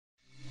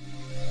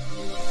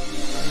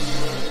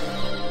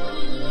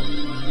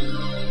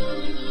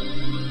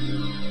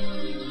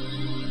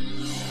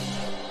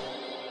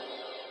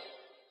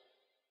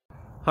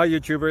Hi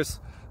YouTubers!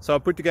 So I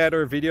put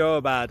together a video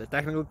about a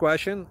technical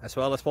question as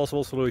well as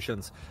possible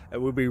solutions.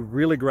 It would be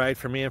really great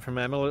for me and for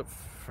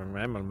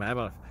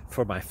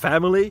my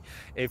family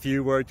if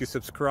you were to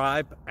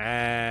subscribe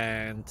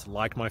and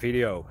like my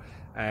video,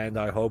 and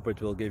I hope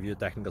it will give you a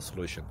technical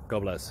solution.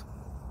 God bless.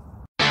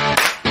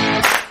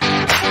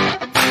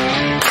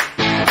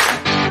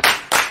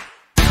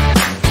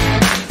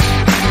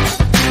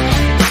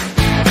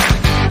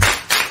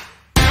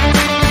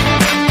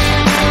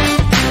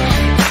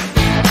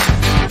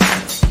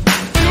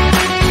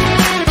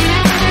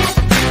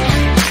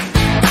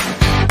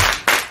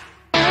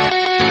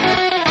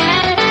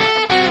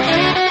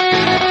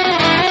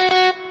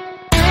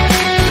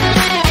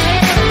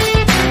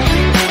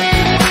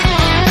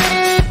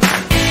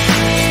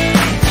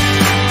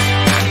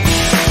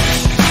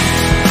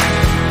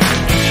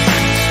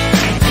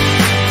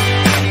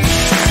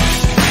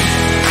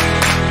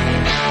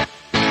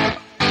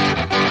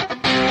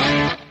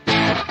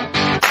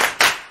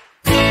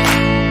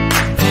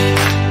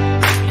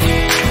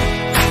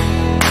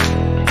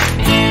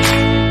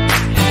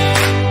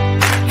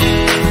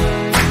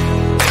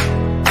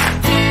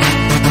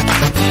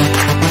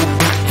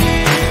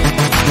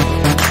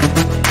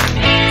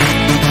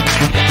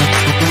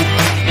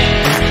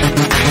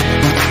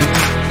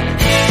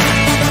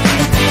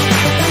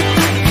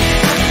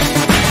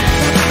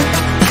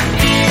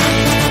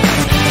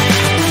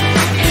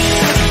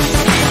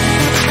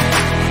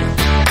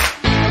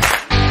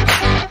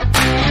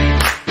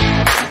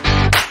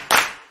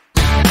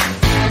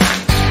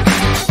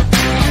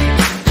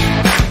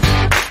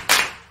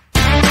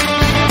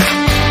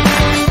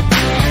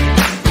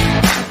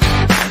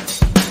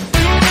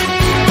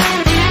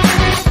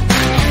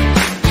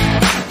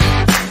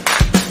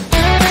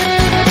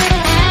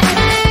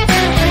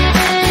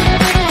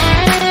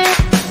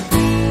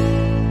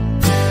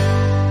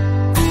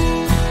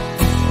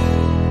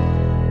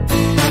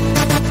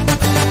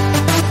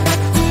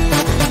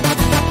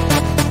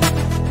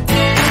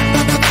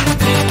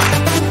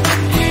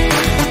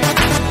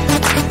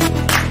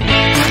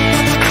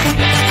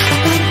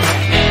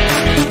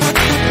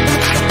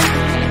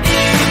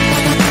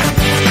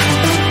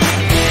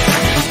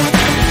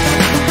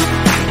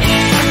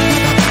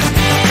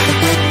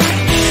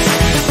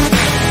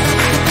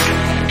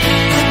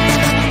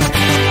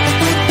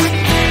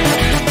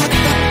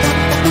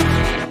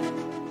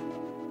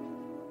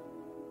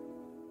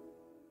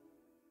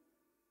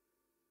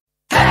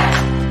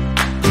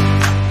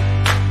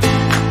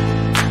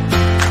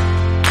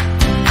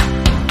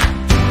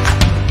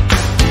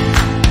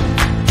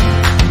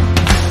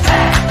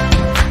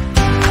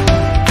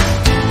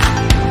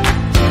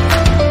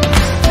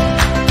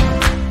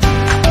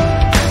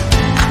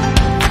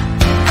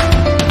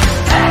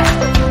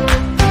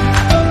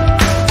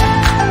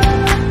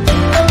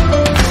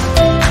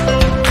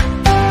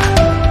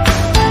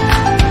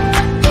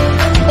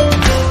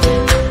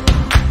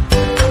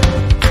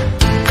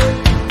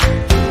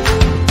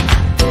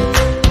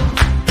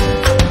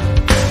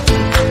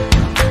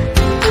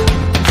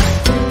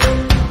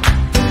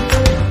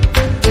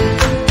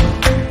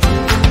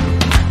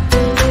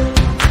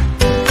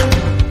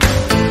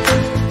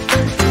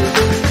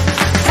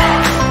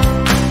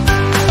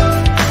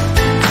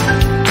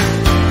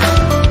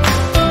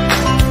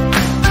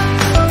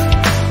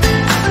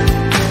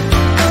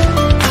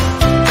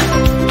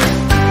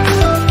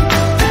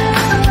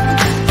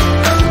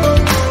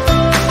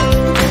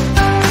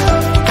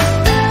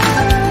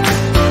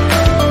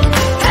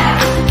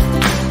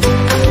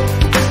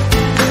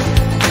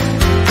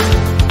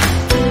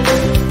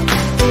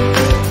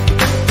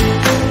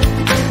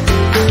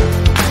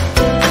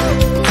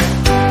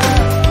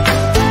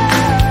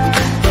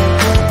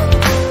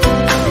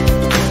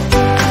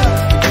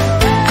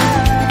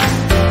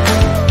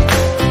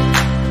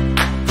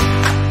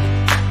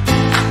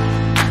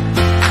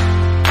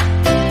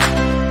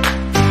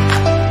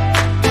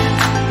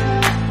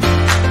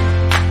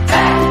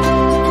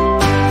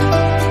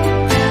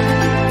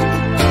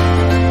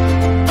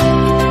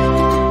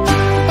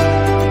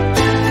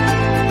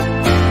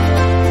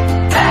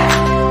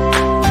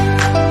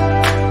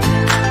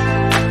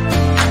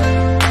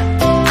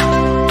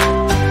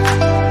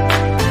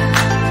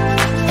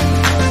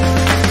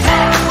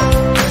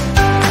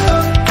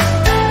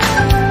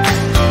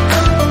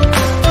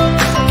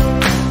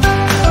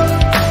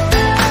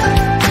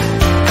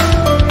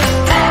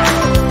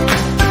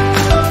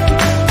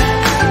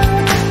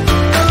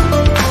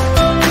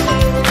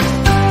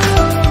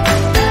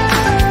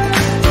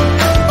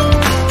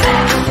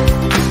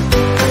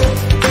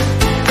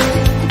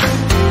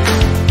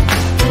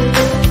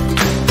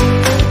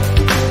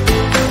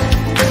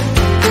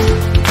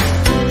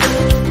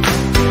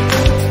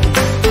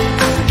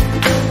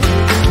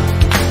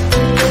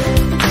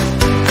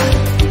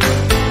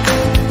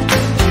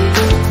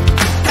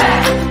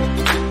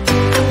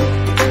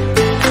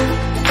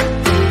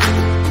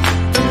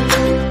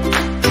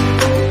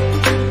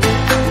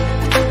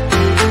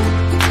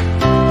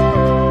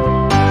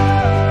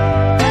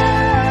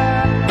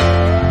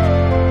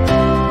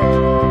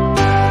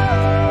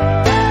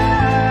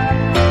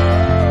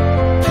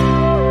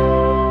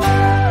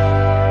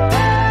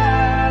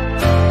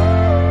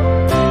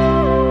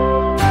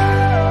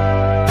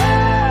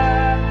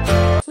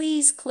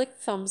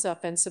 thumbs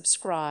up and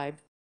subscribe.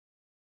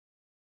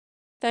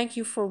 Thank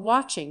you for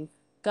watching.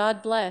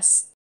 God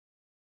bless.